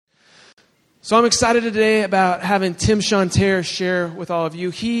So I'm excited today about having Tim Chanter share with all of you.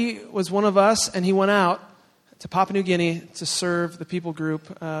 He was one of us, and he went out to Papua New Guinea to serve the people group,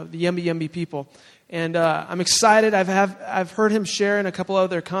 the Yembi Yembi people. And I'm excited. I've heard him share in a couple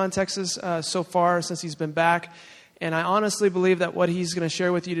other contexts so far since he's been back. And I honestly believe that what he's going to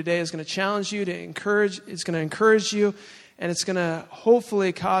share with you today is going to challenge you, it's going to encourage you, and it's going to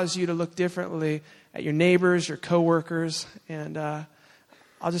hopefully cause you to look differently at your neighbors, your coworkers, and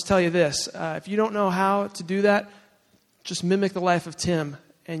I'll just tell you this. If you don't know how to do that, just mimic the life of Tim,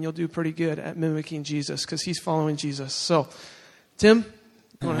 and you'll do pretty good at mimicking Jesus because he's following Jesus. So, Tim,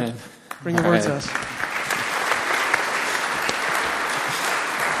 you want to bring your words to us?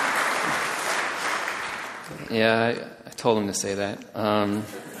 Yeah, I told him to say that.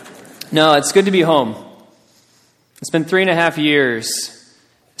 No, it's good to be home. It's been 3.5 years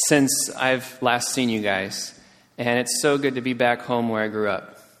since I've last seen you guys. And it's so good to be back home where I grew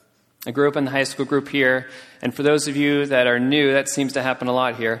up. I grew up in the high school group here. And for those of you that are new, that seems to happen a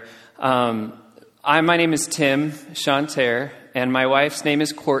lot here. My name is Tim Chanter, and my wife's name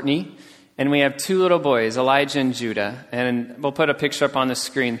is Courtney. And we have 2 little boys, Elijah and Judah. And we'll put a picture up on the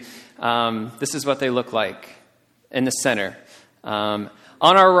screen. This is what they look like in the center. On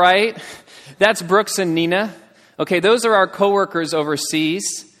our right, that's Brooks and Nina. Okay, those are our coworkers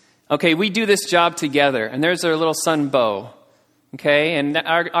overseas. Okay, we do this job together. And there's their little son, Bo. Okay, and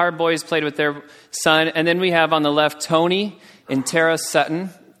our boys played with their son. And then we have on the left, Tony and Tara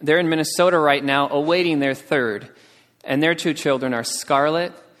Sutton. They're in Minnesota right now, awaiting their third. And their 2 children are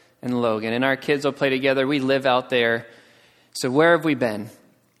Scarlett and Logan. And our kids will play together. We live out there. So where have we been?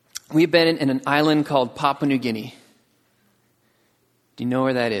 We've been in an island called Papua New Guinea. Do you know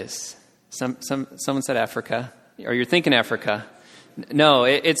where that is? Someone said Africa. Or you're thinking Africa. No,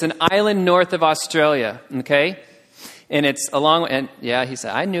 it's an island north of Australia, okay? And it's along, and yeah, he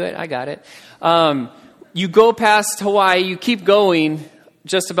said, I knew it, I got it. You go past Hawaii, you keep going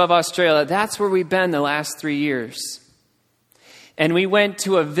just above Australia. That's where we've been the last 3 years. And we went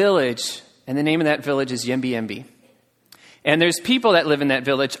to a village, and the name of that village is Yembi Yembi. And there's people that live in that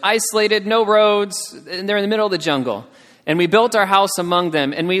village, isolated, no roads, and they're in the middle of the jungle. And we built our house among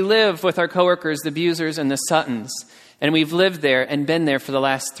them, and we live with our coworkers, the Busers and the Suttons. And we've lived there and been there for the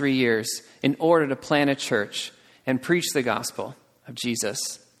last 3 years in order to plant a church and preach the gospel of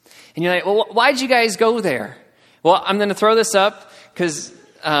Jesus. And you're like, well, why'd you guys go there? Well, I'm going to throw this up because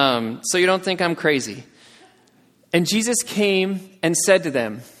so you don't think I'm crazy. And Jesus came and said to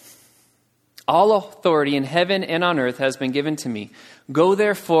them, all authority in heaven and on earth has been given to me. Go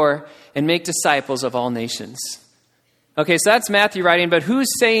therefore and make disciples of all nations. Okay, so that's Matthew writing, but who's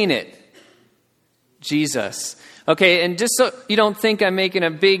saying it? Jesus. Okay, and just so you don't think I'm making a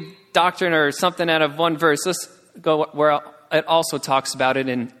big doctrine or something out of one verse, let's go where it also talks about it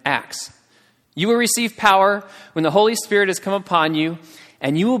in Acts. You will receive power when the Holy Spirit has come upon you,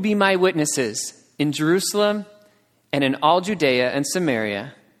 and you will be my witnesses in Jerusalem and in all Judea and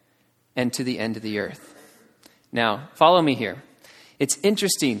Samaria and to the end of the earth. Now, follow me here. It's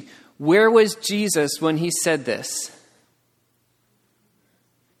interesting. Where was Jesus when he said this?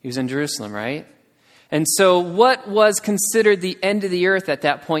 He was in Jerusalem, right? And so what was considered the end of the earth at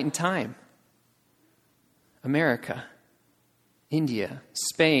that point in time? America, India,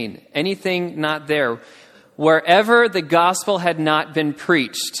 Spain, anything not there. Wherever the gospel had not been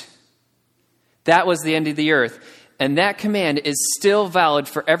preached, that was the end of the earth. And that command is still valid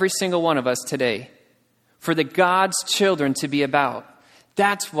for every single one of us today. For the God's children to be about.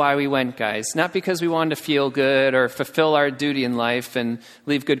 That's why we went, guys. Not because we wanted to feel good or fulfill our duty in life and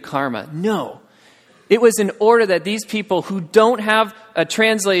leave good karma. No. It was in order that these people who don't have a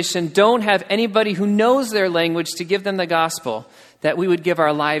translation, don't have anybody who knows their language to give them the gospel, that we would give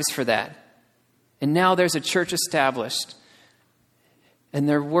our lives for that. And now there's a church established. And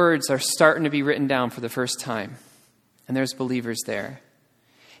their words are starting to be written down for the first time. And there's believers there.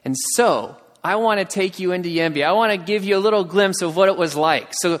 And so, I want to take you into Yembi. I want to give you a little glimpse of what it was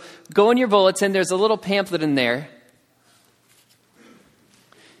like. So, go in your bulletin. There's a little pamphlet in there.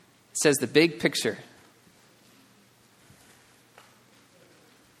 It says the big picture.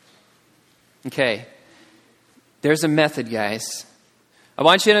 Okay. There's a method, guys. I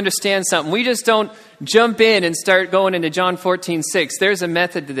want you to understand something. We just don't jump in and start going into John 14:6. There's a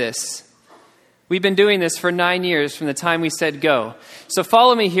method to this. We've been doing this for 9 years from the time we said go. So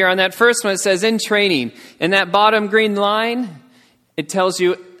follow me here on that first one. It says in training. In that bottom green line, it tells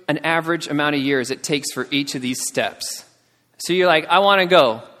you an average amount of years it takes for each of these steps. So you're like, I want to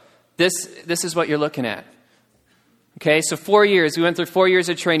go. This is what you're looking at. Okay, so 4 years. We went through 4 years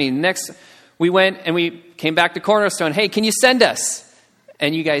of training. Next, we went and we came back to Cornerstone. Hey, can you send us?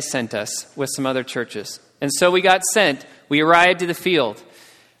 and you guys sent us with some other churches. And so we got sent. We arrived to the field.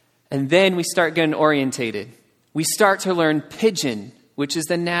 And then we start getting orientated. We start to learn Pidgin, which is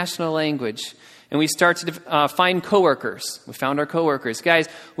the national language. And we start to find coworkers. We found our coworkers. Guys,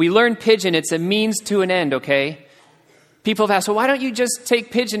 we learned Pidgin. It's a means to an end, okay? People have asked, well, why don't you just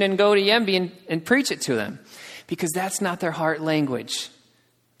take Pidgin and go to Yembi and preach it to them? Because that's not their heart language.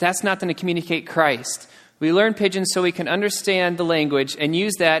 That's not going to communicate Christ. We learn Pidgin so we can understand the language and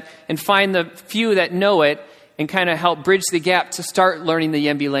use that and find the few that know it and kind of help bridge the gap to start learning the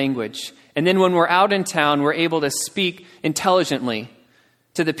Yembi language. And then when we're out in town, we're able to speak intelligently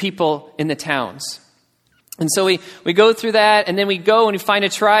to the people in the towns. And so we go through that, and then we go and we find a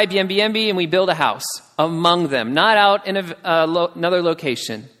tribe, Yembi, and we build a house among them, not out in another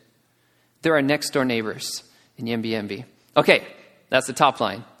location. They're our next door neighbors in Yembi. Okay, that's the top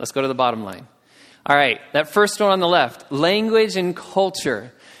line. Let's go to the bottom line. All right, that first one on the left, language and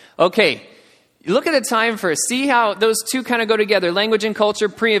culture. Okay, look at the time first. See how those two kind of go together. Language and culture,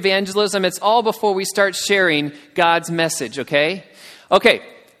 pre-evangelism. It's all before we start sharing God's message, okay? Okay,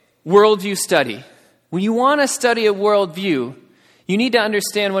 worldview study. When you want to study a worldview, you need to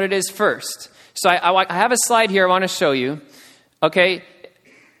understand what it is first. So I have a slide here I want to show you. Okay?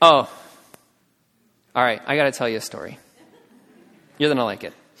 Oh. All right, I got to tell you a story. You're going to like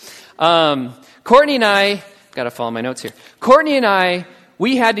it. Courtney and I, got to follow my notes here. Courtney and I,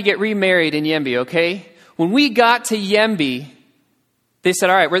 we had to get remarried in Yembi, okay? When we got to Yembi, they said,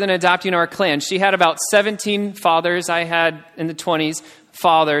 all right, we're going to adopt you in our clan. She had about 17 fathers. I had in the 20s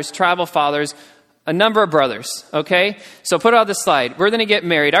fathers, tribal fathers, a number of brothers, okay? So put out the slide. We're going to get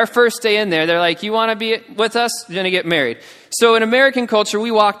married. Our first day in there, they're like, you want to be with us? You're going to get married. So in American culture,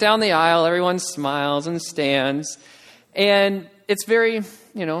 we walk down the aisle. Everyone smiles and stands. And it's very,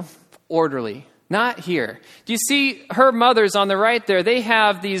 orderly. Not here. Do you see her mothers on the right there? They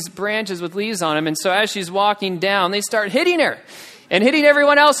have these branches with leaves on them. And so as she's walking down, they start hitting her and hitting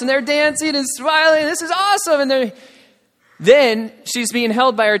everyone else. And they're dancing and smiling. This is awesome. And then she's being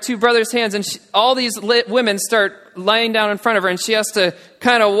held by her two brothers' hands. And all these women start lying down in front of her. And she has to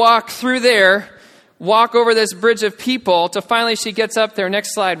kind of walk through there, walk over this bridge of people till finally she gets up there.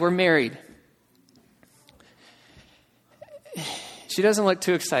 Next slide. We're married. She doesn't look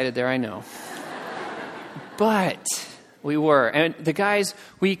too excited there, I know. But we were. And the guys,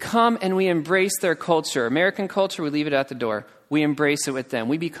 we come and we embrace their culture. American culture, we leave it at the door. We embrace it with them.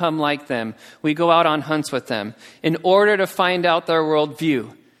 We become like them. We go out on hunts with them in order to find out their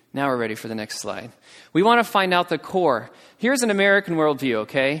worldview. Now we're ready for the next slide. We want to find out the core. Here's an American worldview,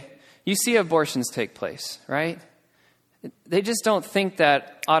 okay? You see abortions take place, right? They just don't think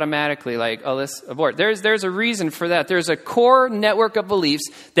that automatically, like, oh, let's abort. There's a reason for that. There's a core network of beliefs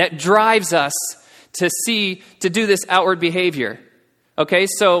that drives us to do this outward behavior. Okay,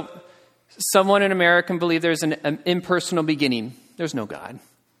 so someone in America can believe there's an impersonal beginning. There's no God.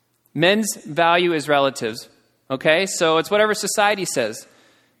 Men's value is relative. Okay, so it's whatever society says.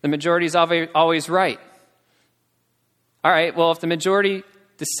 The majority is always right. All right, well, if the majority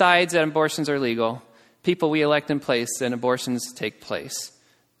decides that abortions are legal, people we elect in place, then abortions take place.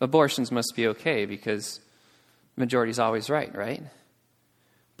 Abortions must be okay because the majority is always right, right?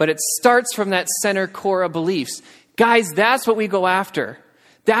 But it starts from that center core of beliefs. Guys, that's what we go after.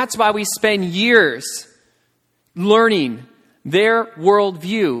 That's why we spend years learning their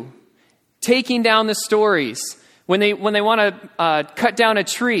worldview, taking down the stories. When they want to cut down a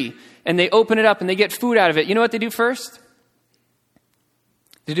tree and they open it up and they get food out of it, you know what they do first?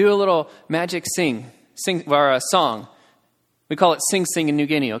 They do a little magic sing or a song. We call it sing in New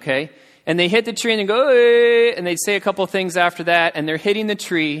Guinea, okay? And they hit the tree and they go, hey, and they say a couple things after that, and they're hitting the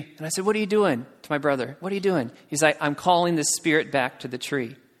tree. And I said, what are you doing? To my brother, what are you doing? He's like, I'm calling the spirit back to the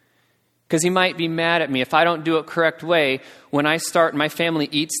tree. Because he might be mad at me if I don't do it correct way. When I start, my family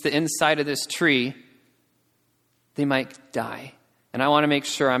eats the inside of this tree, they might die. And I want to make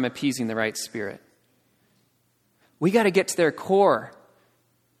sure I'm appeasing the right spirit. We got to get to their core.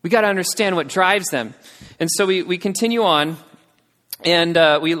 We got to understand what drives them. And so we continue on,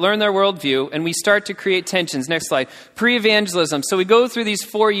 and we learn their worldview, and we start to create tensions. Next slide. Pre-evangelism. So we go through these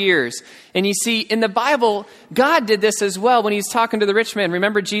 4 years. And you see, in the Bible, God did this as well when he's talking to the rich man.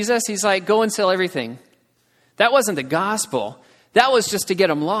 Remember Jesus? He's like, go and sell everything. That wasn't the gospel. That was just to get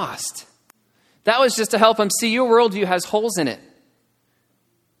them lost. That was just to help them see your worldview has holes in it.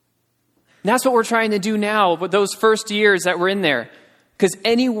 And that's what we're trying to do now with those first years that we're in there. Because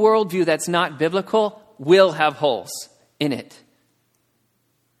any worldview that's not biblical will have holes in it.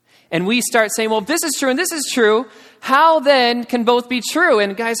 And we start saying, well, if this is true and this is true, how then can both be true?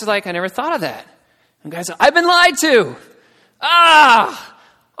 And guys are like, I never thought of that. And guys are, I've been lied to.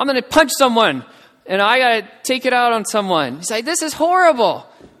 I'm going to punch someone, and I got to take it out on someone. He's like, this is horrible.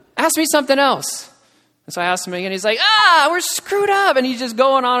 Ask me something else. And so I asked him again. He's like, we're screwed up. And he's just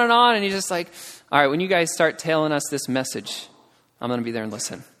going on, and he's just like, all right, when you guys start telling us this message, I'm going to be there and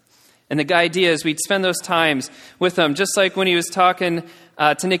listen. And the idea is we'd spend those times with him, just like when he was talking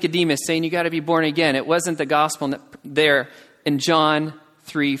to Nicodemus, saying you got to be born again. It wasn't the gospel there in John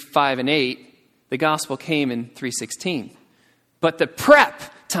 3, 5, and 8. The gospel came in 3:16. But the prep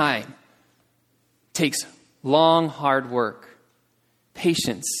time takes long, hard work,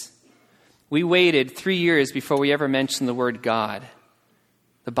 patience. We waited 3 years before we ever mentioned the word God,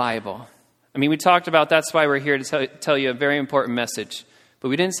 the Bible. I mean, we talked about that's why we're here to tell you a very important message. But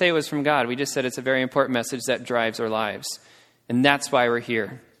we didn't say it was from God. We just said it's a very important message that drives our lives. And that's why we're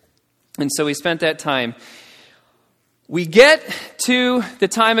here. And so we spent that time. We get to the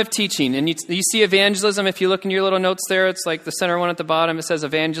time of teaching. And you see evangelism. If you look in your little notes there, it's like the center one at the bottom. It says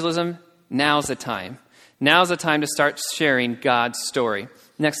evangelism. Now's the time. Now's the time to start sharing God's story.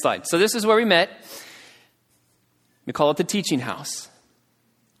 Next slide. So this is where we met. We call it the teaching house.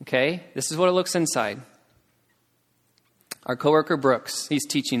 Okay? This is what it looks inside. Our coworker Brooks, he's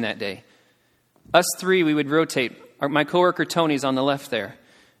teaching that day. Us three, we would rotate. My coworker Tony's on the left there.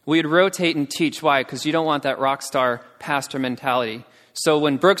 We'd rotate and teach. Why? Because you don't want that rock star pastor mentality. So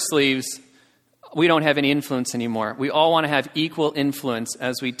when Brooks leaves, we don't have any influence anymore. We all want to have equal influence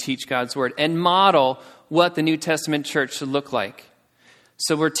as we teach God's word and model what the New Testament church should look like.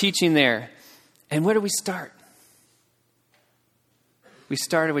 So we're teaching there. And where do we start? We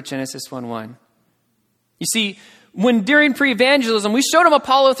started with Genesis 1:1. You see, when during pre-evangelism, we showed them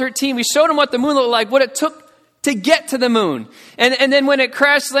Apollo 13. We showed them what the moon looked like, what it took to get to the moon. And then when it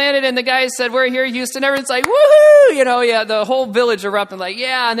crash landed and the guys said, we're here, Houston, everyone's like, woohoo! The whole village erupted like,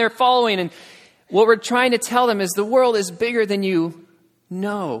 yeah, and they're following. And what we're trying to tell them is the world is bigger than you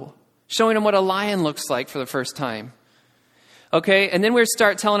know. Showing them what a lion looks like for the first time. Okay, and then we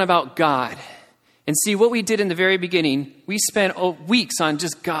start telling about God. And see, what we did in the very beginning, we spent weeks on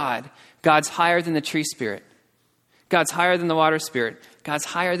just God. God's higher than the tree spirit. God's higher than the water spirit. God's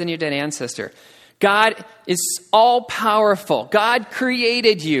higher than your dead ancestor. God is all-powerful. God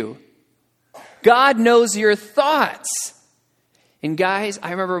created you. God knows your thoughts. And guys,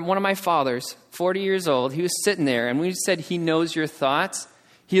 I remember one of my fathers, 40 years old, he was sitting there, and when he said he knows your thoughts,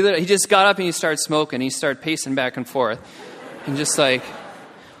 he just got up and he started smoking. He started pacing back and forth. And just like,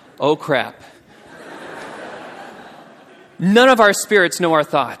 oh crap. None of our spirits know our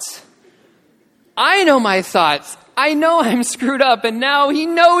thoughts. I know my thoughts. I know I'm screwed up, and now he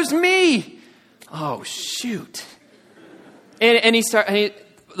knows me. Oh, shoot. And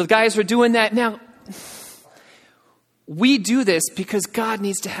the guys were doing that. Now, we do this because God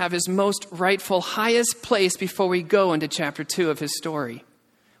needs to have his most rightful, highest place before we go into chapter 2 of his story.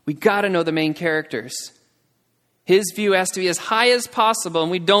 We got to know the main characters. His view has to be as high as possible,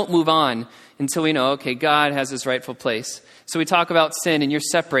 and we don't move on until we know, okay, God has his rightful place. So we talk about sin, and you're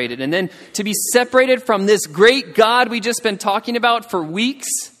separated. And then to be separated from this great God we just been talking about for weeks,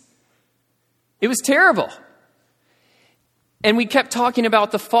 it was terrible. And we kept talking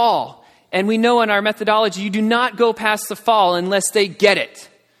about the fall. And we know in our methodology, you do not go past the fall unless they get it,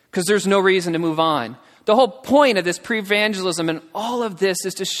 because there's no reason to move on. The whole point of this pre-evangelism and all of this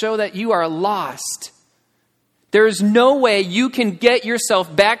is to show that you are lost. There is no way you can get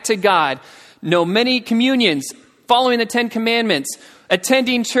yourself back to God. No many communions, following the 10 Commandments,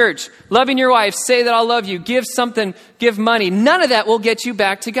 attending church, loving your wife, say that I'll love you, give something, give money. None of that will get you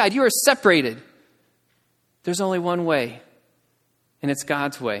back to God. You are separated. There's only one way, and it's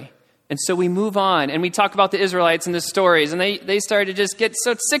God's way. And so we move on, and we talk about the Israelites and the stories, and they started to just get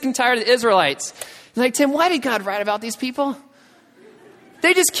so sick and tired of the Israelites. They're like, Tim, why did God write about these people?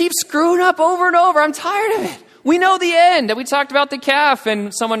 They just keep screwing up over and over. I'm tired of it. We know the end. And we talked about the calf,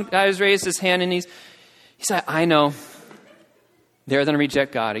 and someone guys raised his hand, and he said, I know. They're going to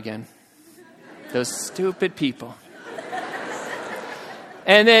reject God again. Those stupid people.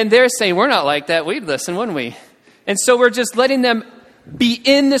 And then they're saying, we're not like that. We'd listen, wouldn't we? And so we're just letting them be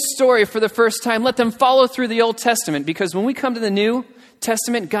in the story for the first time. Let them follow through the Old Testament, because when we come to the New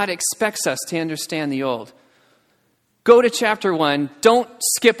Testament, God expects us to understand the Old. Go to chapter 1. Don't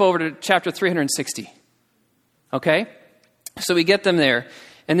skip over to chapter 360. Okay? So we get them there.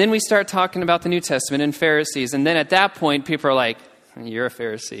 And then we start talking about the New Testament and Pharisees. And then at that point, people are like, you're a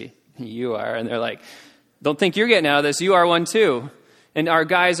Pharisee. You are. And they're like, don't think you're getting out of this. You are one too. And our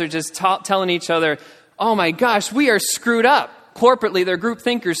guys are just telling each other, oh my gosh, we are screwed up. Corporately, they're group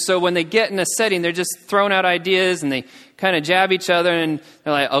thinkers. So when they get in a setting, they're just throwing out ideas and they kind of jab each other. And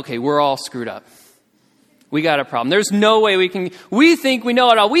they're like, okay, we're all screwed up. We got a problem. There's no way we think we know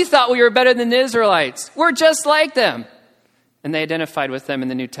it all. We thought we were better than the Israelites. We're just like them. And they identified with them in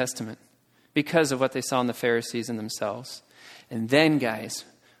the New Testament because of what they saw in the Pharisees and themselves. And then, guys,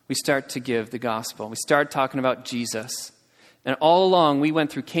 we start to give the gospel. We start talking about Jesus. And all along, we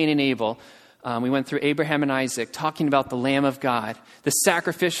went through Cain and Abel. We went through Abraham and Isaac, talking about the Lamb of God, the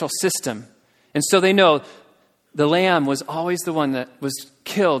sacrificial system. And so they know the Lamb was always the one that was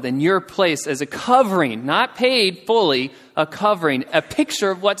killed in your place as a covering, not paid fully, a covering, a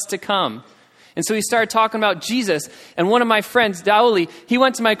picture of what's to come. And so he started talking about Jesus. And one of my friends, Dowley, he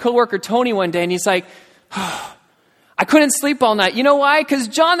went to my coworker Tony one day and he's like, oh, I couldn't sleep all night. You know why? Because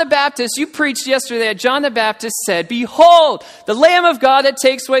John the Baptist, you preached yesterday that John the Baptist said, behold, the Lamb of God that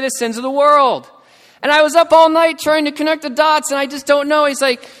takes away the sins of the world. And I was up all night trying to connect the dots and I just don't know. He's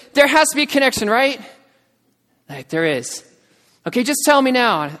like, there has to be a connection, right? Like, there is. Okay, just tell me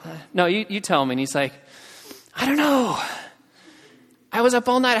now. No, you tell me. And he's like, I don't know. I was up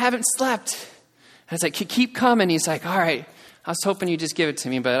all night. I haven't slept. And I was like, keep coming. He's like, all right. I was hoping you'd just give it to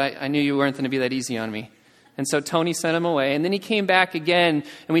me, but I knew you weren't going to be that easy on me. And so Tony sent him away. And then he came back again.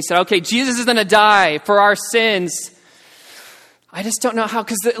 And we said, okay, Jesus is going to die for our sins. I just don't know how,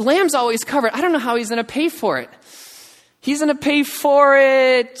 because the lamb's always covered. I don't know how he's going to pay for it. He's going to pay for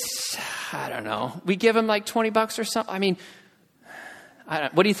it. I don't know. We give him like $20 or something. I mean,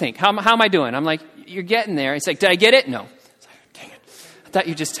 what do you think? How am I doing? I'm like, you're getting there. He's like, did I get it? No. I was like, dang it. I thought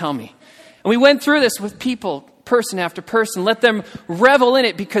you'd just tell me. And we went through this with people, person after person. Let them revel in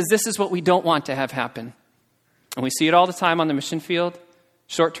it because this is what we don't want to have happen. And we see it all the time on the mission field,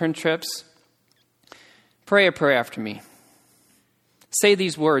 short-term trips. Pray a prayer after me. Say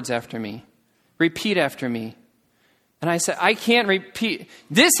these words after me. Repeat after me. And I said, I can't repeat.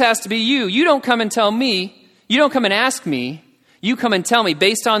 This has to be you. You don't come and tell me. You don't come and ask me. You come and tell me,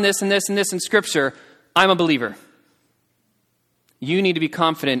 based on this and this and this in Scripture, I'm a believer. You need to be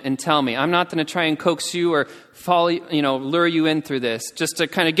confident and tell me. I'm not going to try and coax you or lure you in through this just to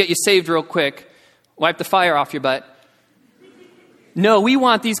kind of get you saved real quick. Wipe the fire off your butt. No, we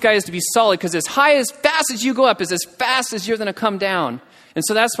want these guys to be solid because as fast as you go up is as fast as you're going to come down. And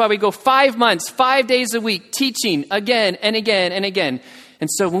so that's why we go 5 months, 5 days a week, teaching again and again and again.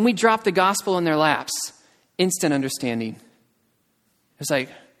 And so when we drop the gospel in their laps, instant understanding. It's like,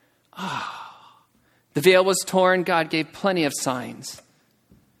 the veil was torn. God gave plenty of signs.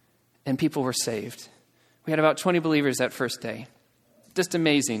 And people were saved. We had about 20 believers that first day. Just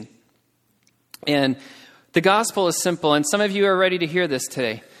amazing. And the gospel is simple. And some of you are ready to hear this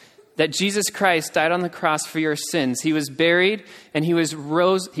today. That Jesus Christ died on the cross for your sins. He was buried and he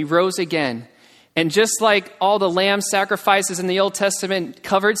rose again. And just like all the lamb sacrifices in the Old Testament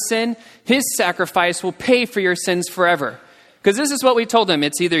covered sin, his sacrifice will pay for your sins forever. Because this is what we told him.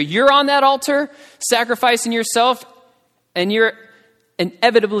 It's either you're on that altar sacrificing yourself and you're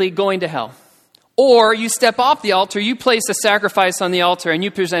inevitably going to hell. Or you step off the altar, you place a sacrifice on the altar and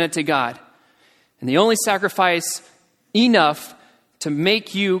you present it to God. And the only sacrifice enough to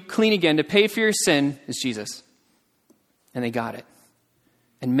make you clean again, to pay for your sin, is Jesus. And they got it.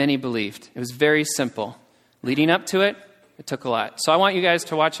 And many believed. It was very simple. Leading up to it, it took a lot. So I want you guys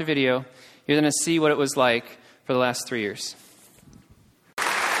to watch a video. You're going to see what it was like for the last 3 years.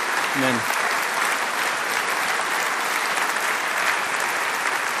 Amen.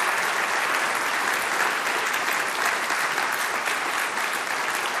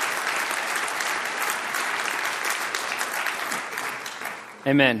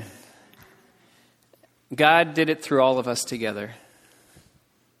 Amen. God did it through all of us together.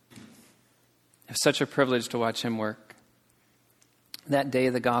 It's such a privilege to watch him work. That day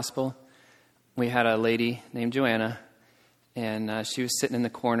of the gospel, we had a lady named Joanna, and she was sitting in the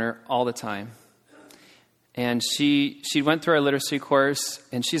corner all the time. And she went through our literacy course,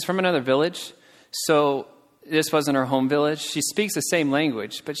 and she's from another village, so this wasn't her home village. She speaks the same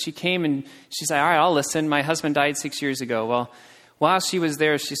language, but she came and she's like, all right, I'll listen. My husband died 6 years ago. Well, while she was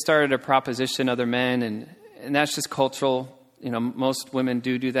there, she started to proposition other men, and that's just cultural. You know, most women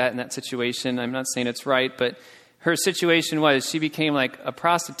do that in that situation. I'm not saying it's right, but her situation was she became like a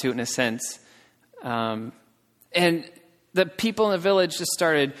prostitute in a sense. And the people in the village just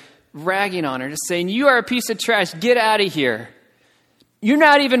started ragging on her, just saying, you are a piece of trash. Get out of here. You're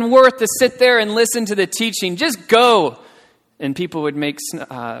not even worth to sit there and listen to the teaching. Just go. And people would make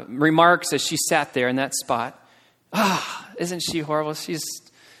remarks as she sat there in that spot. Isn't she horrible? She's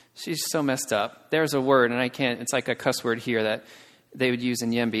so messed up. There's a word, and I can't, it's like a cuss word here that they would use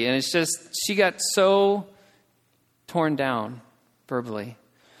in Yembi. And it's just, she got so torn down verbally.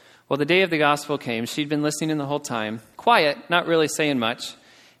 Well, the day of the gospel came. She'd been listening the whole time, quiet, not really saying much.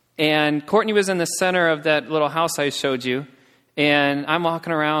 And Courtney was in the center of that little house I showed you. And I'm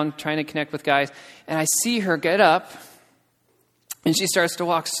walking around trying to connect with guys. And I see her get up. And she starts to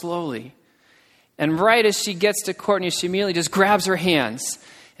walk slowly. And right as she gets to Courtney, she immediately just grabs her hands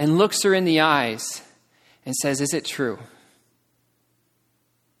and looks her in the eyes and says, "Is it true?"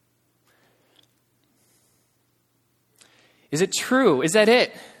 Is it true? Is that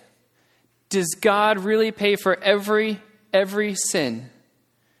it? Does God really pay for every sin?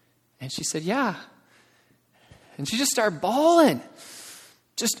 And she said, "Yeah." And she just started bawling,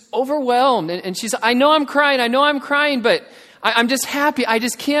 just overwhelmed. And she said, I know I'm crying, but I'm just happy. I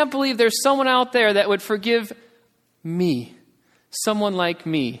just can't believe there's someone out there that would forgive me, someone like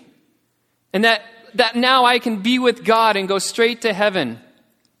me. And that now I can be with God and go straight to heaven.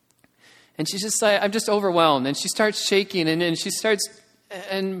 And she's just like, I'm just overwhelmed. And she starts shaking, and then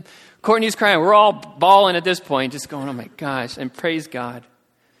and Courtney's crying. We're all bawling at this point, just going, oh my gosh, and praise God.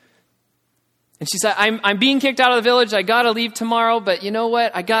 And she said, I'm being kicked out of the village. I got to leave tomorrow, but you know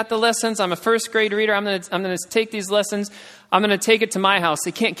what? I got the lessons. I'm a first grade reader. I'm going to take these lessons. I'm going to take it to my house.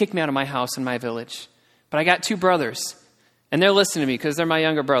 They can't kick me out of my house in my village. But I got 2 brothers, and they're listening to me because they're my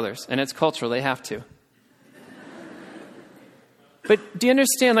younger brothers, and it's cultural. They have to. But do you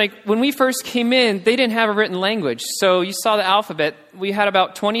understand, like, when we first came in, they didn't have a written language. So you saw the alphabet. We had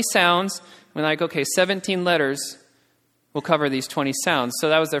about 20 sounds. We're like, okay, 17 letters will cover these 20 sounds. So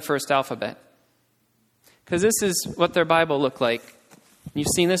that was their first alphabet. Because this is what their Bible looked like. You've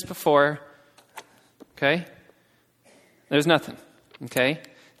seen this before. Okay? There's nothing. Okay?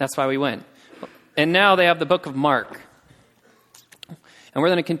 That's why we went. And now they have the book of Mark. And we're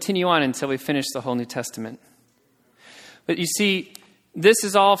going to continue on until we finish the whole New Testament. But you see, this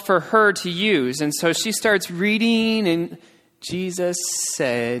is all for her to use. And so she starts reading, and Jesus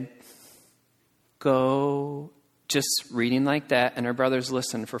said, go, just reading like that. And her brothers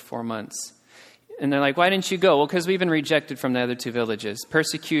listened for 4 months. And they're like, why didn't you go? Well, because we've been rejected from the other 2 villages.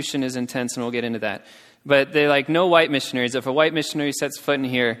 Persecution is intense, and we'll get into that. But they're like, no white missionaries. If a white missionary sets foot in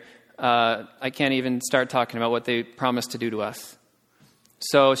here, I can't even start talking about what they promised to do to us.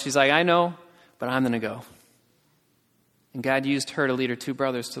 So she's like, I know, but I'm going to go. And God used her to lead her 2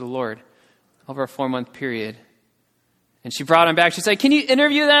 brothers to the Lord over a 4-month period. And she brought them back. She said, can you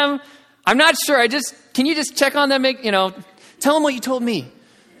interview them? I'm not sure. Can you just check on them? Tell them what you told me.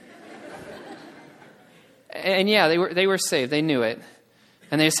 And yeah, they were saved. They knew it.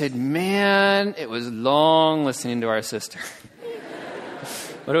 And they said, man, it was long listening to our sister.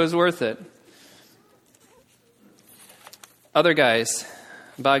 But it was worth it. Other guys,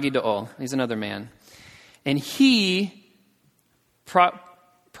 Bagi Do'ol, he's another man. And he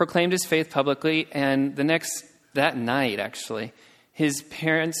proclaimed his faith publicly, and that night, actually, his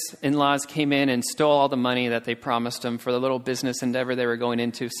parents-in-laws came in and stole all the money that they promised him for the little business endeavor they were going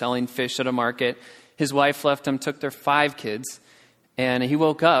into, selling fish at a market. His wife left him, took their 5 kids, and he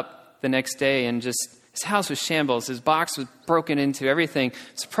woke up the next day and his house was shambles. His box was broken into, everything.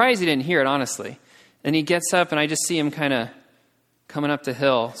 Surprised he didn't hear it, honestly. And he gets up, and I just see him kind of coming up the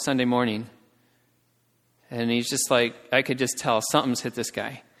hill Sunday morning. And he's just like, I could just tell something's hit this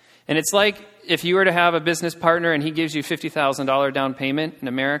guy. And it's like if you were to have a business partner and he gives you $50,000 down payment in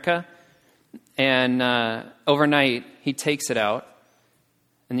America, and overnight he takes it out,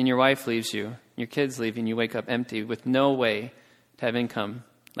 and then your wife leaves you, your kids leave you, and you wake up empty with no way to have income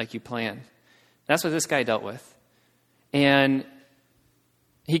like you planned. That's what this guy dealt with. And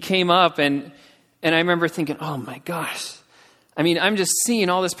he came up, and I remember thinking, oh my gosh. I mean, I'm just seeing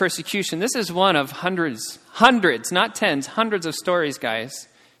all this persecution. This is one of hundreds, not tens, hundreds of stories, guys,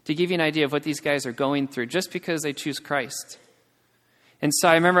 to give you an idea of what these guys are going through just because they choose Christ. And so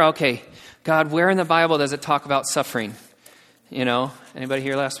I remember, okay, God, where in the Bible does it talk about suffering? Anybody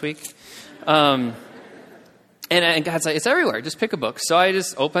here last week? And God's like, it's everywhere. Just pick a book. So I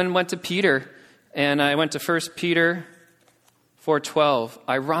just went to Peter, and I went to 1 Peter 4:12.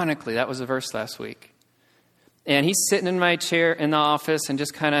 Ironically, that was a verse last week. And he's sitting in my chair in the office and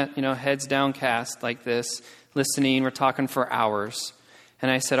just kind of, heads downcast like this, listening. We're talking for hours. And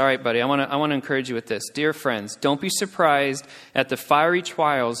I said, all right, buddy, I want to encourage you with this. Dear friends, don't be surprised at the fiery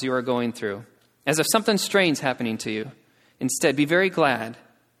trials you are going through, as if something strange is happening to you. Instead, be very glad.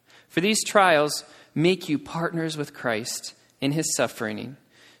 For these trials make you partners with Christ in his suffering,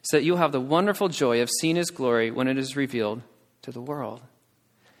 so that you'll have the wonderful joy of seeing his glory when it is revealed to the world.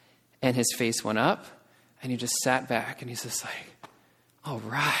 And his face went up, and he just sat back, and he's just like, all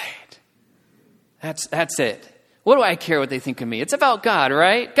right, that's it. What do I care what they think of me? It's about God,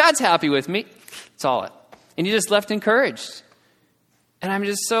 right? God's happy with me. That's all it. And he just left encouraged. And I'm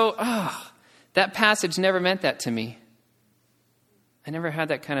just that passage never meant that to me. I never had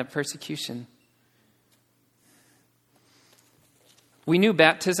that kind of persecution. We knew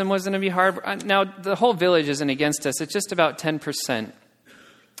baptism was going to be hard. Now, the whole village isn't against us. It's just about 10%.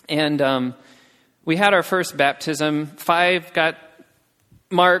 And we had our first baptism. 5 got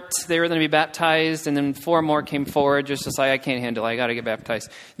marked. They were going to be baptized. And then 4 more came forward just to say, I can't handle it. I got to get baptized.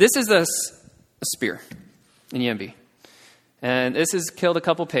 This is a spear in Yembi. And this has killed a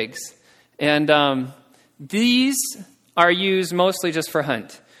couple pigs. And these are used mostly just for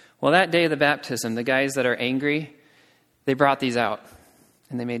hunt. Well, that day of the baptism, the guys that are angry, they brought these out.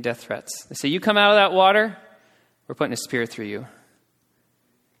 And they made death threats. They say, you come out of that water, we're putting a spear through you.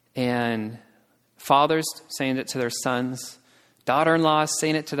 And fathers saying it to their sons. Daughter-in-laws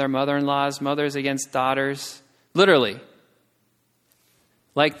saying it to their mother-in-laws. Mothers against daughters. Literally.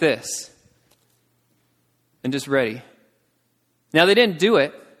 Like this. And just ready. Now, they didn't do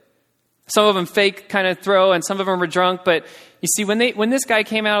it. Some of them fake kind of throw, and some of them were drunk. But you see, when this guy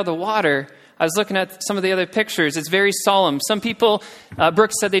came out of the water, I was looking at some of the other pictures. It's very solemn. Some people,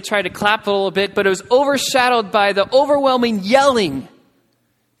 Brooks said they tried to clap a little bit, but it was overshadowed by the overwhelming yelling,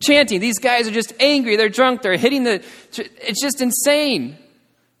 chanting. These guys are just angry. They're drunk. They're hitting it's just insane.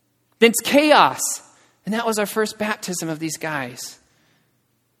 It's chaos. And that was our first baptism of these guys.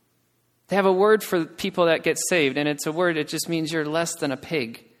 They have a word for people that get saved, and it's a word, it just means you're less than a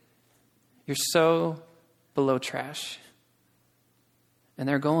pig. You're so below trash. And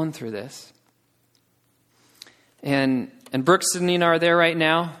they're going through this. And Brooks and Nina are there right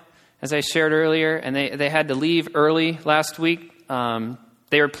now, as I shared earlier, and they had to leave early last week.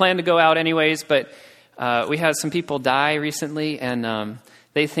 They were planning to go out anyways, but we had some people die recently, and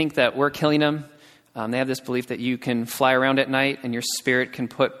they think that we're killing them. They have this belief that you can fly around at night and your spirit can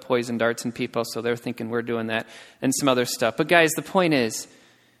put poison darts in people, so they're thinking we're doing that and some other stuff. But guys, the point is,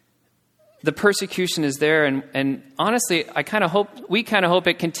 the persecution is there, and honestly, we kind of hope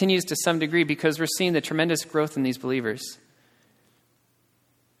it continues to some degree because we're seeing the tremendous growth in these believers.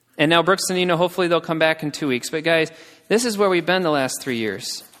 And now Brooks and Nina, hopefully they'll come back in 2 weeks. But guys, this is where we've been the last 3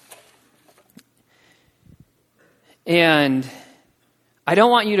 years. And I don't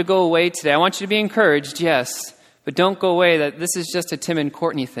want you to go away today. I want you to be encouraged, yes, but don't go away that this is just a Tim and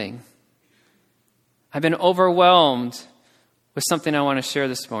Courtney thing. I've been overwhelmed with something I want to share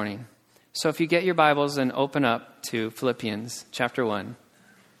this morning. So if you get your Bibles and open up to Philippians chapter 1.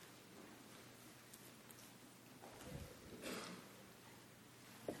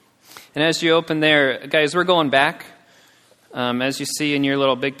 And as you open there, guys, we're going back. As you see in your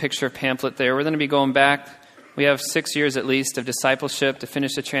little big picture pamphlet there, we're going to be going back. We have 6 years at least of discipleship to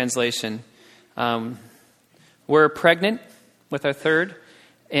finish the translation. We're pregnant with our third.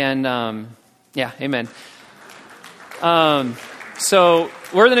 And amen. So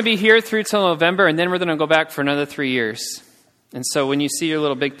we're going to be here through till November, and then we're going to go back for another 3 years. And so when you see your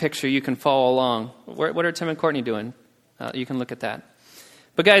little big picture, you can follow along. What are Tim and Courtney doing? You can look at that.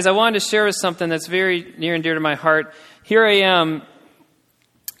 But guys, I wanted to share with something that's very near and dear to my heart. Here I am.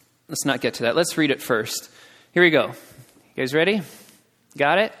 Let's not get to that. Let's read it first. Here we go. You guys ready?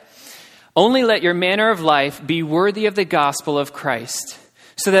 Got it? Only let your manner of life be worthy of the gospel of Christ,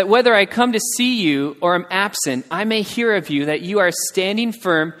 so that whether I come to see you or am absent, I may hear of you that you are standing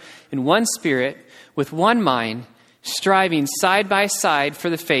firm in one spirit, with one mind, striving side by side for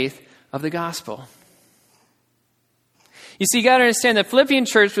the faith of the gospel. You see, you got to understand the Philippian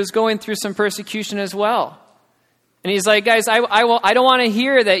church was going through some persecution as well. And he's like, guys, I don't want to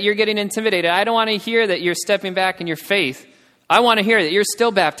hear that you're getting intimidated. I don't want to hear that you're stepping back in your faith. I want to hear that you're still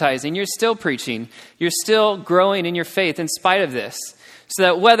baptizing, you're still preaching, you're still growing in your faith in spite of this. So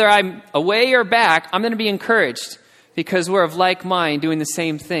that whether I'm away or back, I'm going to be encouraged because we're of like mind doing the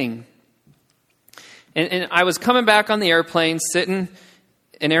same thing. And I was coming back on the airplane, sitting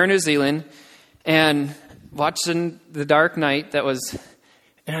in Air New Zealand, and watching the dark night and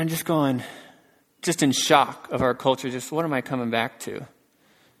I'm just going, just in shock of our culture, just what am I coming back to?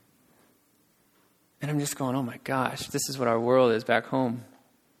 And I'm just going, oh my gosh, this is what our world is back home.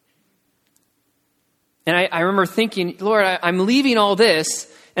 And I remember thinking, Lord, I'm leaving all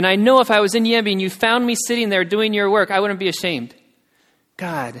this, and I know if I was in Yembi and you found me sitting there doing your work, I wouldn't be ashamed.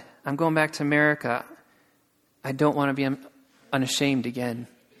 God, I'm going back to America. I don't want to be unashamed again.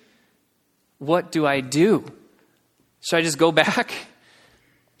 What do I do? Should I just go back?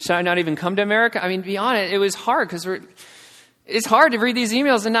 Should I not even come to America? I mean, to be honest, it was hard because it's hard to read these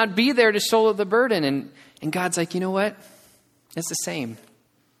emails and not be there to shoulder the burden. And God's like, you know what? It's the same.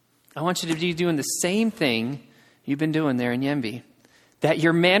 I want you to be doing the same thing you've been doing there in Yembi. That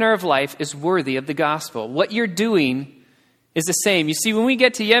your manner of life is worthy of the gospel. What you're doing is the same. You see, when we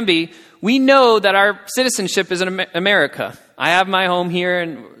get to Yembi, we know that our citizenship is in America. I have my home here,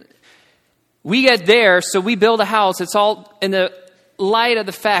 and we get there, so we build a house. It's all in the light of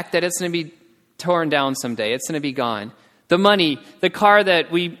the fact that it's going to be torn down someday. It's going to be gone. The money, the car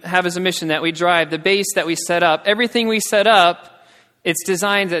that we have as a mission that we drive, the base that we set up, everything we set up, it's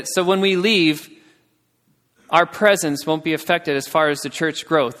designed that so when we leave, our presence won't be affected as far as the church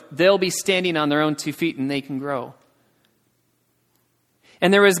growth. They'll be standing on their own 2 feet and they can grow.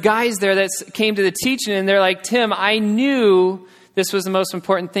 And there was guys there that came to the teaching and they're like, Tim, I knew this was the most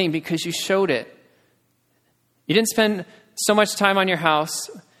important thing because you showed it. You didn't spend so much time on your house.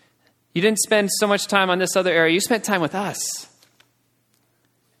 You didn't spend so much time on this other area. You spent time with us.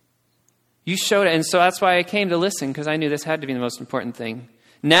 You showed it. And so that's why I came to listen, because I knew this had to be the most important thing.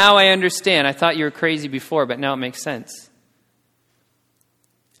 Now I understand. I thought you were crazy before, but now it makes sense.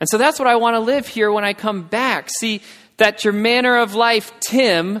 And so that's what I want to live here when I come back. See, that your manner of life,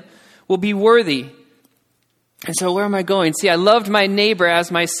 Tim, will be worthy. And so where am I going? See, I loved my neighbor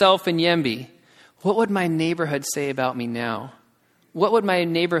as myself in Yembi. What would my neighborhood say about me now? What would my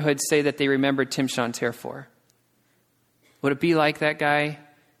neighborhood say that they remembered Tim Chanter for? Would it be like that guy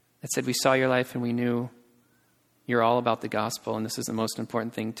that said, we saw your life and we knew you're all about the gospel and this is the most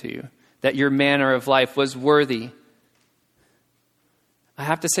important thing to you? That your manner of life was worthy. I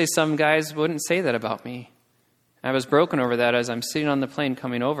have to say some guys wouldn't say that about me. I was broken over that as I'm sitting on the plane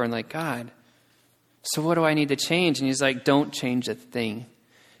coming over and like, God, so what do I need to change? And he's like, don't change a thing.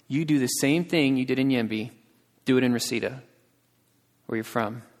 You do the same thing you did in Yembi. Do it in Reseda, where you're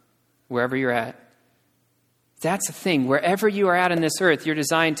from, wherever you're at. That's the thing. Wherever you are at on this earth, you're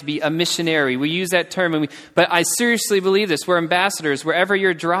designed to be a missionary. We use that term, but I seriously believe this. We're ambassadors wherever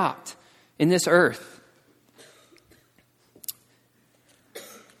you're dropped in this earth.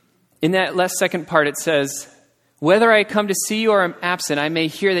 In that last second part, it says, whether I come to see you or am absent, I may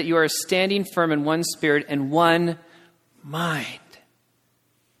hear that you are standing firm in one spirit and one mind.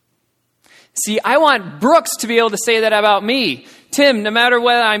 See, I want Brooks to be able to say that about me. Tim, no matter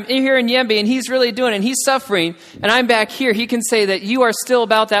whether I'm here in Yembi and he's really doing it and he's suffering and I'm back here, he can say that you are still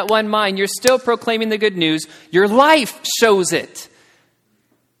about that one mind. You're still proclaiming the good news. Your life shows it.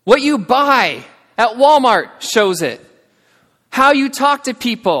 What you buy at Walmart shows it. How you talk to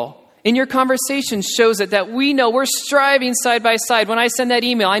people in your conversation shows it, that we know we're striving side by side. When I send that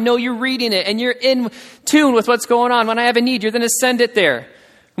email, I know you're reading it and you're in tune with what's going on. When I have a need, you're going to send it there.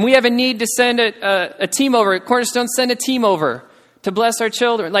 When we have a need to send a team over, Cornerstone, send a team over to bless our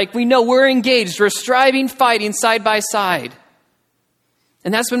children. Like, we know we're engaged. We're striving, fighting side by side.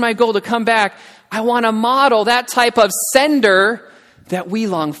 And that's been my goal, to come back. I want to model that type of sender that we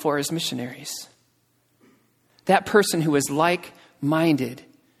long for as missionaries. That person who is like-minded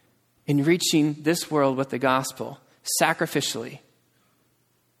in reaching this world with the gospel, sacrificially,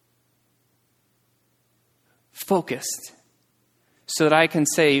 focused, so that I can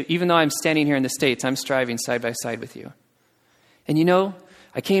say, even though I'm standing here in the States, I'm striving side by side with you. And you know,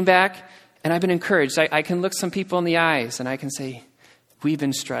 I came back and I've been encouraged. I can look some people in the eyes and I can say, we've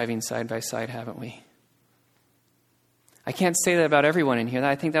been striving side by side, haven't we? I can't say that about everyone in here.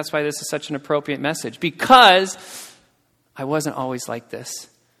 I think that's why this is such an appropriate message, because I wasn't always like this.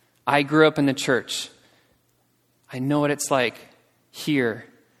 I grew up in the church. I know what it's like here,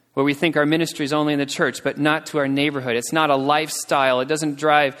 where we think our ministry is only in the church, but not to our neighborhood. It's not a lifestyle. It doesn't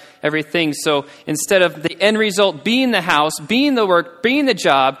drive everything. So instead of the end result being the house, being the work, being the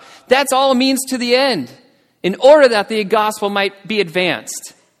job, that's all it means to the end, in order that the gospel might be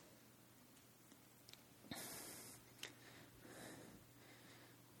advanced.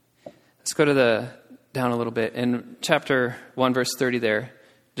 Let's go to down a little bit. In chapter 1, verse 30 there,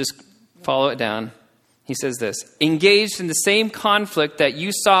 just follow it down. He says this, engaged in the same conflict that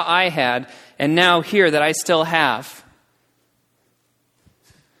you saw I had, and now hear that I still have.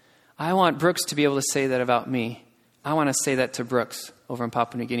 I want Brooks to be able to say that about me. I want to say that to Brooks over in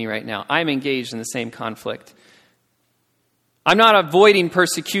Papua New Guinea right now. I'm engaged in the same conflict. I'm not avoiding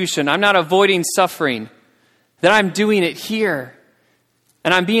persecution. I'm not avoiding suffering. That I'm doing it here.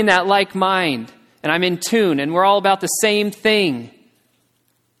 And I'm being that like mind. And I'm in tune. And we're all about the same thing.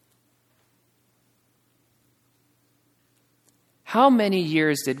 How many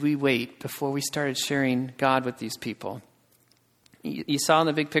years did we wait before we started sharing God with these people? You saw in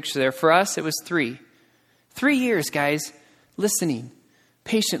the big picture there. For us, it was 3. 3 years, guys, listening,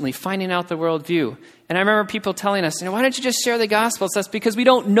 patiently, finding out the worldview. And I remember people telling us, why don't you just share the gospel? It's because we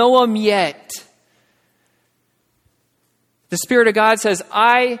don't know them yet. The Spirit of God says,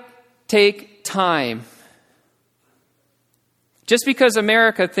 I take time. Just because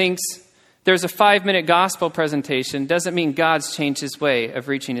America thinks there's a 5-minute gospel presentation doesn't mean God's changed his way of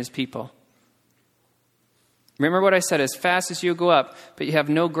reaching his people. Remember what I said, as fast as you go up, but you have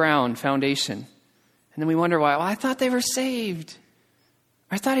no ground, foundation. And then we wonder why. Well, I thought they were saved.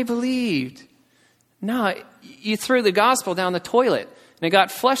 I thought he believed. No, you threw the gospel down the toilet and it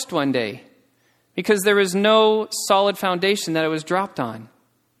got flushed one day because there was no solid foundation that it was dropped on.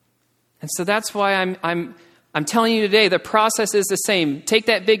 And so that's why I'm telling you today, the process is the same. Take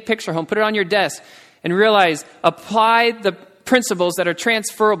that big picture home, put it on your desk, and realize, apply the principles that are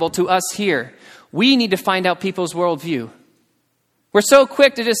transferable to us here. We need to find out people's worldview. We're so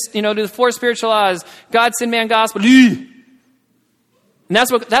quick to just, do the 4 spiritual laws, God, sin, man, gospel. And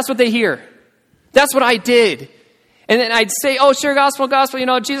that's what they hear. That's what I did. And then I'd say, oh, sure, gospel,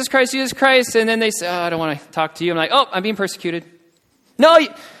 Jesus Christ. And then they say, oh, I don't want to talk to you. I'm like, oh, I'm being persecuted. No,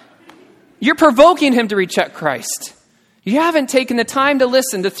 you're provoking him to reject Christ. You haven't taken the time to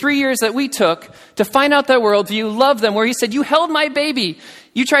listen to 3 years that we took to find out their worldview, love them, where he said, you held my baby.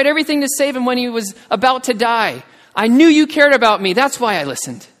 You tried everything to save him when he was about to die. I knew you cared about me. That's why I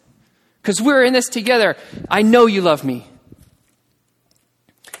listened. Because we're in this together. I know you love me.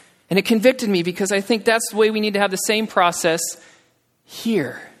 And it convicted me because I think that's the way we need to have the same process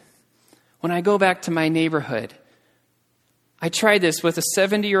here. When I go back to my neighborhood, I tried this with a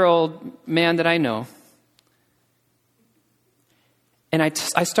 70-year-old man that I know. And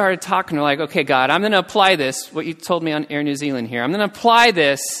I started talking to like, okay, God, I'm going to apply this, what you told me on Air New Zealand here. I'm going to apply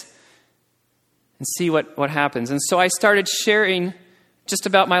this and see what happens. And so I started sharing just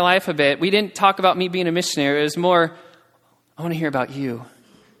about my life a bit. We didn't talk about me being a missionary. It was more, I want to hear about you.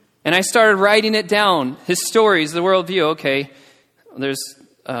 And I started writing it down, his stories, the worldview. Okay, there's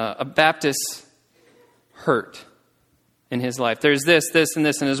a Baptist hurt in his life. There's this, and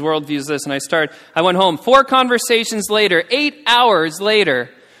this, and his worldview is this. And I went home. 4 conversations later, 8 hours later,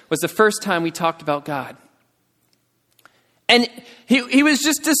 was the first time we talked about God. And he was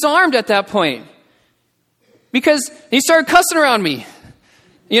just disarmed at that point. Because he started cussing around me.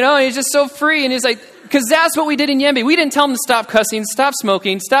 He's just so free. And he's like, because that's what we did in Yembe. We didn't tell him to stop cussing, stop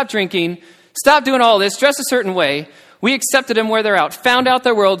smoking, stop drinking, stop doing all this, dress a certain way. We accepted them where they're at, found out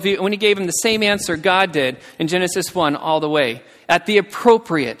their worldview, and when he gave them the same answer God did in Genesis 1 all the way, at the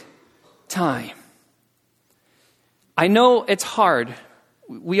appropriate time. I know it's hard.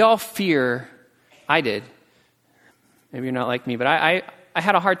 We all fear. I did. Maybe you're not like me, but I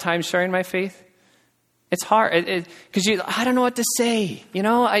had a hard time sharing my faith. It's hard because I don't know what to say.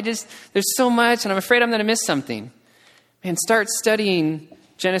 There's so much, and I'm afraid I'm going to miss something. Man, start studying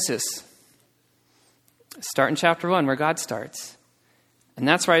Genesis. Start in chapter 1 where God starts. And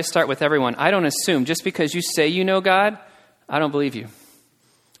that's where I start with everyone. I don't assume just because you say you know God, I don't believe you.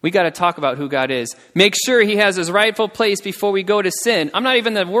 We got to talk about who God is. Make sure he has his rightful place before we go to sin. I'm not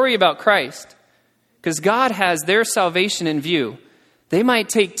even going to worry about Christ because God has their salvation in view. They might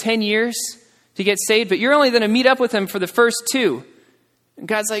take 10 years to get saved, but you're only going to meet up with him for the first 2. And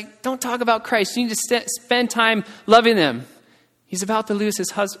God's like, don't talk about Christ. You need to spend time loving them. He's about to lose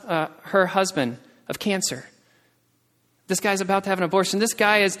her husband of cancer. This guy's about to have an abortion. This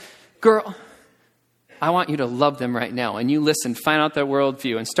guy is, girl, I want you to love them right now. And you listen, find out their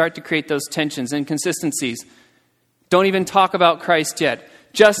worldview, and start to create those tensions, inconsistencies. Don't even talk about Christ yet.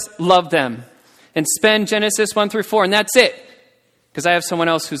 Just love them. And spend Genesis 1 through 4, and that's it. Because I have someone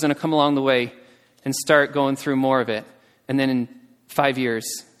else who's going to come along the way and start going through more of it. And then in 5 years,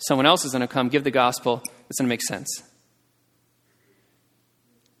 someone else is going to come, give the gospel. It's going to make sense.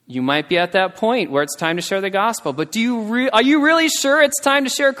 You might be at that point where it's time to share the gospel. But are you really sure it's time to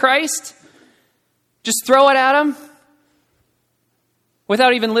share Christ? Just throw it at them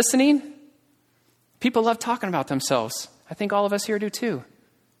without even listening? People love talking about themselves. I think all of us here do too.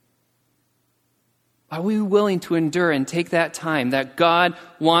 Are we willing to endure and take that time that God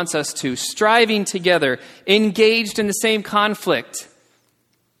wants us to, striving together, engaged in the same conflict?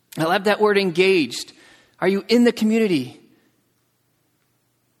 I love that word, engaged. Are you in the community?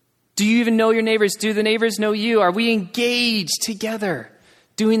 Do you even know your neighbors? Do the neighbors know you? Are we engaged together,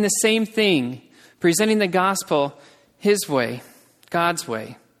 doing the same thing, presenting the gospel his way, God's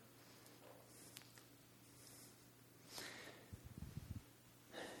way?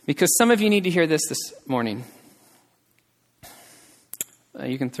 Because some of you need to hear this morning.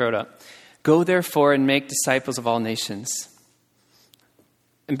 You can throw it up. Go therefore and make disciples of all nations.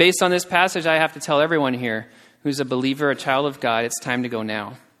 And based on this passage, I have to tell everyone here who's a believer, a child of God, it's time to go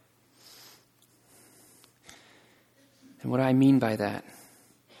now. And what do I mean by that?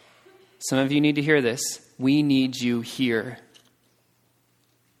 Some of you need to hear this. We need you here.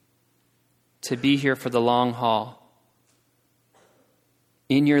 To be here for the long haul.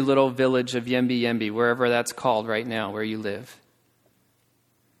 In your little village of Yembe, wherever that's called right now, where you live.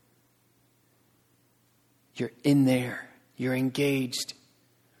 You're in there. You're engaged.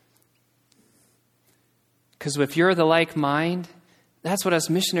 Because if you're the like mind, that's what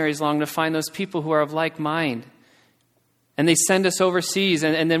us missionaries long to find, those people who are of like mind. And they send us overseas,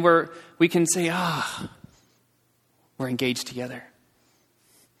 and then we can say, we're engaged together.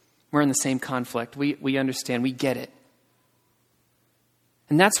 We're in the same conflict. We understand. We get it.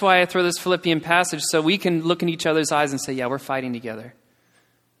 And that's why I throw this Philippian passage, so we can look in each other's eyes and say, yeah, we're fighting together.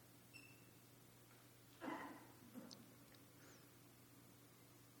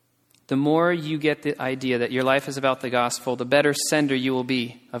 The more you get the idea that your life is about the gospel, the better sender you will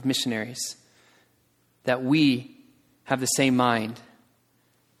be of missionaries. That we have the same mind.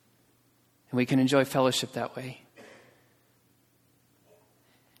 And we can enjoy fellowship that way.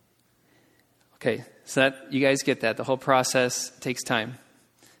 Okay, so that you guys get that. The whole process takes time.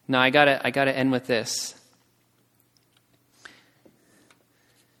 Now I gotta end with this.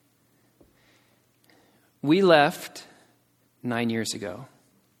 We left 9 years ago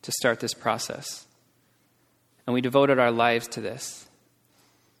to start this process. And we devoted our lives to this.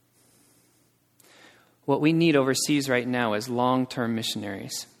 What we need overseas right now is long-term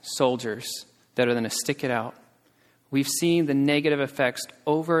missionaries, soldiers that are going to stick it out. We've seen the negative effects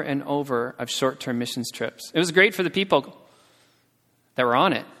over and over of short-term missions trips. It was great for the people that were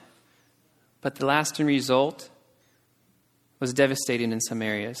on it, but the lasting result was devastating in some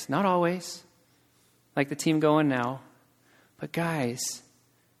areas. Not always, like the team going now. But guys,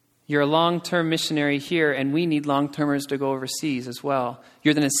 you're a long-term missionary here, and we need long-termers to go overseas as well.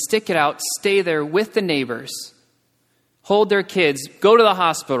 You're going to stick it out, stay there with the neighbors, hold their kids, go to the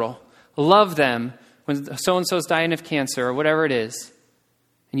hospital, love them when so-and-so's dying of cancer or whatever it is.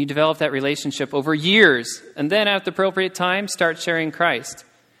 And you develop that relationship over years. And then at the appropriate time, start sharing Christ.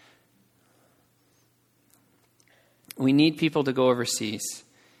 We need people to go overseas.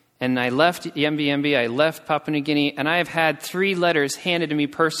 And I left Yembi, I left Papua New Guinea, and I have had 3 letters handed to me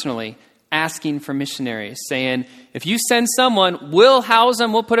personally asking for missionaries, saying, if you send someone, we'll house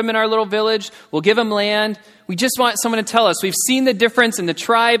them, we'll put them in our little village, we'll give them land. We just want someone to tell us. We've seen the difference in the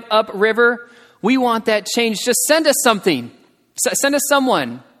tribe upriver. We want that change. Just send us something. Send us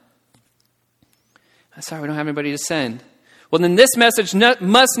someone. I'm sorry, we don't have anybody to send. Well, then this message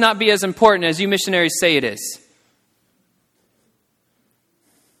must not be as important as you missionaries say it is.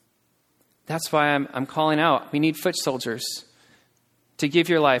 That's why I'm calling out. We need foot soldiers to give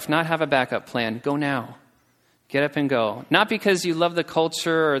your life, not have a backup plan. Go now. Get up and go. Not because you love the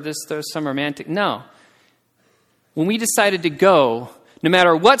culture or there's some romantic. No. When we decided to go, no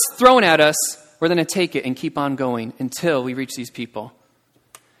matter what's thrown at us, we're going to take it and keep on going until we reach these people.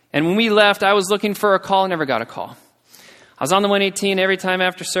 And when we left, I was looking for a call, never got a call. I was on the 118 every time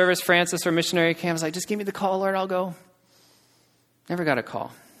after service, Francis or missionary came. I was like, just give me the call, Lord, I'll go. Never got a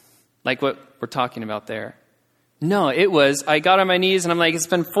call. Like what we're talking about there. No, it was, I got on my knees and I'm like, it's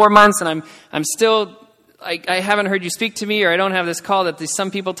been 4 months and I'm still, I haven't heard you speak to me, or I don't have this call that some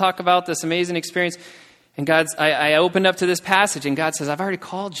people talk about, this amazing experience. And I opened up to this passage and God says, I've already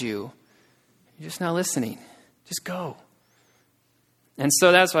called you. You're just not listening. Just go. And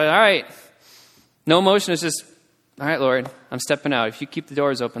so that's why, all right, no emotion. It's just, all right, Lord, I'm stepping out. If you keep the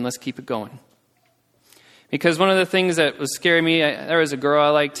doors open, let's keep it going. Because one of the things that was scaring me, there was a girl I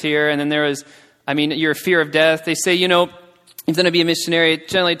liked here, and then there was, your fear of death. They say, if you're going to be a missionary, it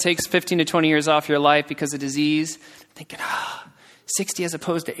generally takes 15 to 20 years off your life because of disease. I'm thinking, 60 as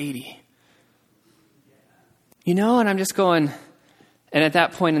opposed to 80. And I'm just going, and at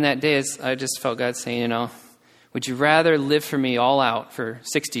that point in that day, I just felt God saying, would you rather live for me all out for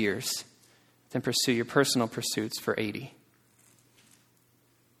 60 years than pursue your personal pursuits for 80?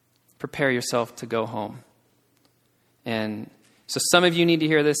 Prepare yourself to go home. And so some of you need to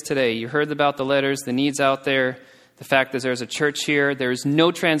hear this today. You heard about the letters, the needs out there, the fact that there's a church here. There's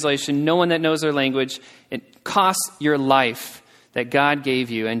no translation, no one that knows their language. It costs your life that God gave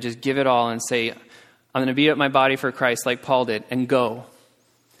you, and just give it all and say, I'm going to beat up my body for Christ like Paul did, and go.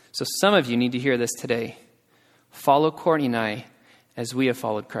 So some of you need to hear this today. Follow Courtney and I as we have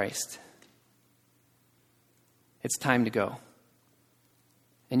followed Christ. It's time to go.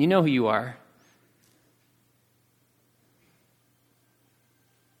 And you know who you are.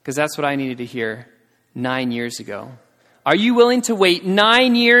 Because that's what I needed to hear 9 years ago. Are you willing to wait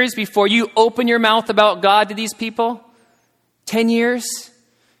 9 years before you open your mouth about God to these people? 10 years?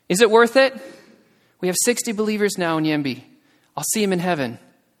 Is it worth it? We have 60 believers now in Yembi. I'll see them in heaven.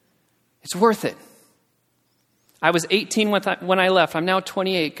 It's worth it. I was 18 when I left. I'm now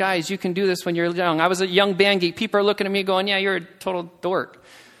 28. Guys, you can do this when you're young. I was a young band geek. People are looking at me going, yeah, you're a total dork.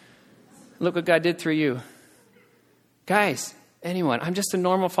 Look what God did through you. Guys, anyone, I'm just a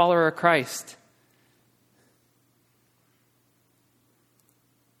normal follower of Christ.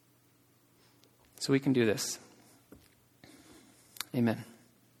 So we can do this. Amen.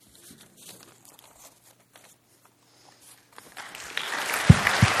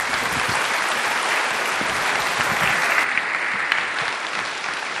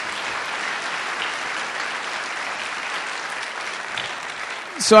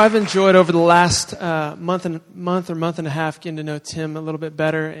 So I've enjoyed over the last month and a half getting to know Tim a little bit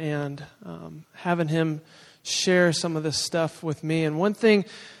better and having him share some of this stuff with me. And one thing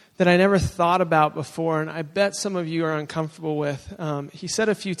that I never thought about before, and I bet some of you are uncomfortable with, he said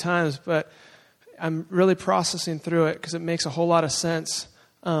a few times, but I'm really processing through it because it makes a whole lot of sense.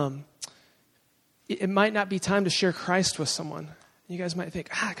 It might not be time to share Christ with someone. You guys might think,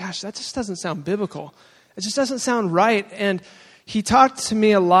 gosh, that just doesn't sound biblical. It just doesn't sound right. And he talked to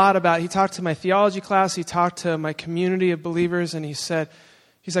me a lot he talked to my theology class, he talked to my community of believers, and he's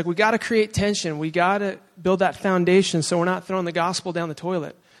like, we got to create tension. We got to build that foundation so we're not throwing the gospel down the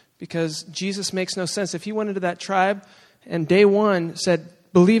toilet, because Jesus makes no sense. If he went into that tribe and day one said,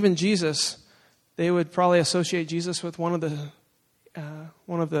 believe in Jesus, they would probably associate Jesus with one of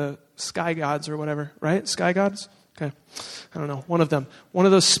the sky gods or whatever, right? Sky gods? Okay. I don't know. One of them. One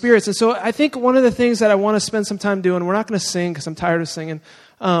of those spirits. And so I think one of the things that I want to spend some time doing, we're not going to sing because I'm tired of singing.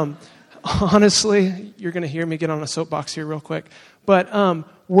 Honestly, you're going to hear me get on a soapbox here real quick. But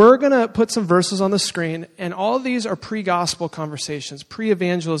we're going to put some verses on the screen, and all of these are pre-gospel conversations,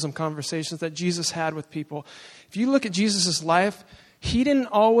 pre-evangelism conversations that Jesus had with people. If you look at Jesus' life, he didn't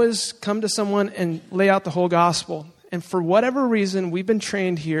always come to someone and lay out the whole gospel. And for whatever reason, we've been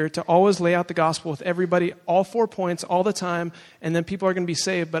trained here to always lay out the gospel with everybody, all 4 points, all the time, and then people are going to be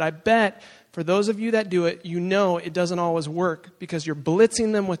saved. But I bet for those of you that do it, you know it doesn't always work because you're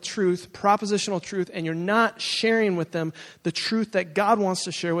blitzing them with truth, propositional truth, and you're not sharing with them the truth that God wants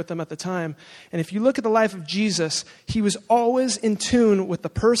to share with them at the time. And if you look at the life of Jesus, he was always in tune with the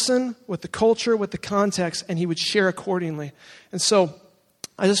person, with the culture, with the context, and he would share accordingly. And so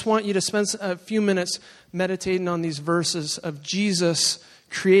I just want you to spend a few minutes meditating on these verses of Jesus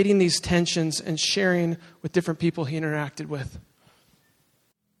creating these tensions and sharing with different people he interacted with.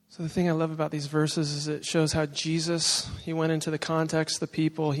 So the thing I love about these verses is it shows how Jesus, he went into the context of the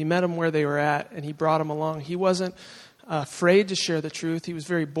people, he met them where they were at, and he brought them along. He wasn't afraid to share the truth. He was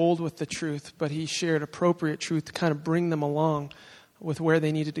very bold with the truth, but he shared appropriate truth to kind of bring them along with where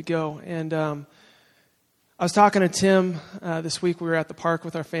they needed to go. And I was talking to Tim this week. We were at the park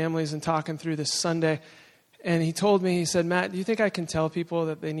with our families and talking through this Sunday. And he told me, he said, Matt, do you think I can tell people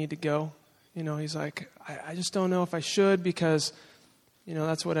that they need to go? You know, he's like, I just don't know if I should because, you know,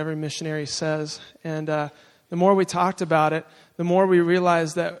 that's what every missionary says. And the more we talked about it, the more we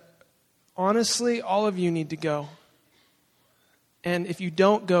realized that, honestly, all of you need to go. And if you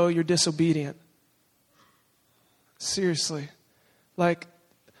don't go, you're disobedient. Seriously. Like,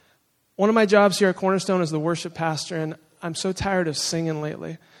 one of my jobs here at Cornerstone is the worship pastor, and I'm so tired of singing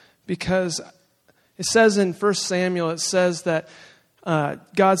lately because it says in 1 Samuel, it says that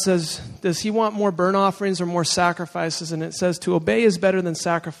God says, does he want more burnt offerings or more sacrifices? And it says to obey is better than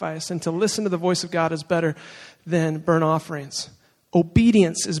sacrifice, and to listen to the voice of God is better than burnt offerings.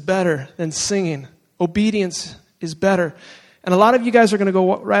 Obedience is better than singing. Obedience is better. And a lot of you guys are going to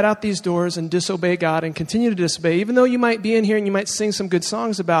go right out these doors and disobey God and continue to disobey, even though you might be in here and you might sing some good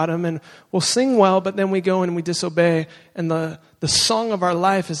songs about him, and we'll sing well, but then we go and we disobey, and the song of our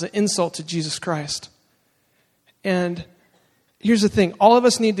life is an insult to Jesus Christ. And here's the thing. All of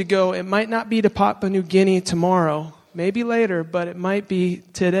us need to go. It might not be to Papua New Guinea tomorrow, maybe later, but it might be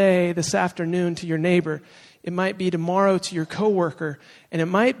today, this afternoon, to your neighbor. It might be tomorrow to your coworker. And it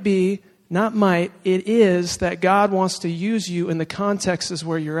might be, it is that God wants to use you in the contexts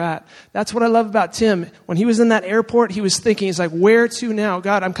where you're at. That's what I love about Tim. When he was in that airport, he was thinking, he's like, where to now?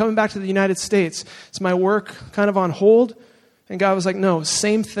 God, I'm coming back to the United States. Is my work kind of on hold? And God was like, no,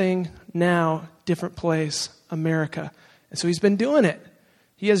 same thing now, different place, America. And so he's been doing it.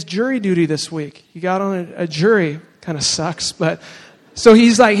 He has jury duty this week. He got on a jury. Kind of sucks, but so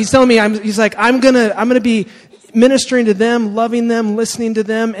he's telling me, I'm gonna be ministering to them, loving them, listening to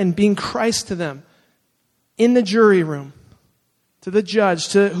them, and being Christ to them in the jury room, to the judge,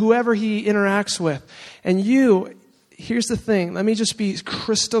 to whoever he interacts with. And here's the thing. Let me just be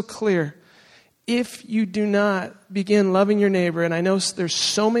crystal clear. If you do not begin loving your neighbor, and I know there's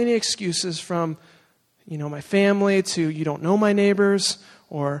so many excuses from, my family to you don't know my neighbors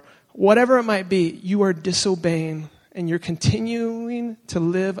or whatever it might be, you are disobeying and you're continuing to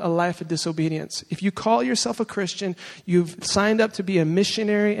live a life of disobedience. If you call yourself a Christian, you've signed up to be a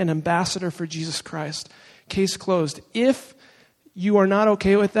missionary and ambassador for Jesus Christ. Case closed. If you are not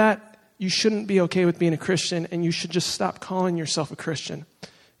okay with that, you shouldn't be okay with being a Christian, and you should just stop calling yourself a Christian.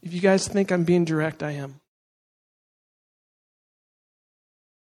 If you guys think I'm being direct, I am.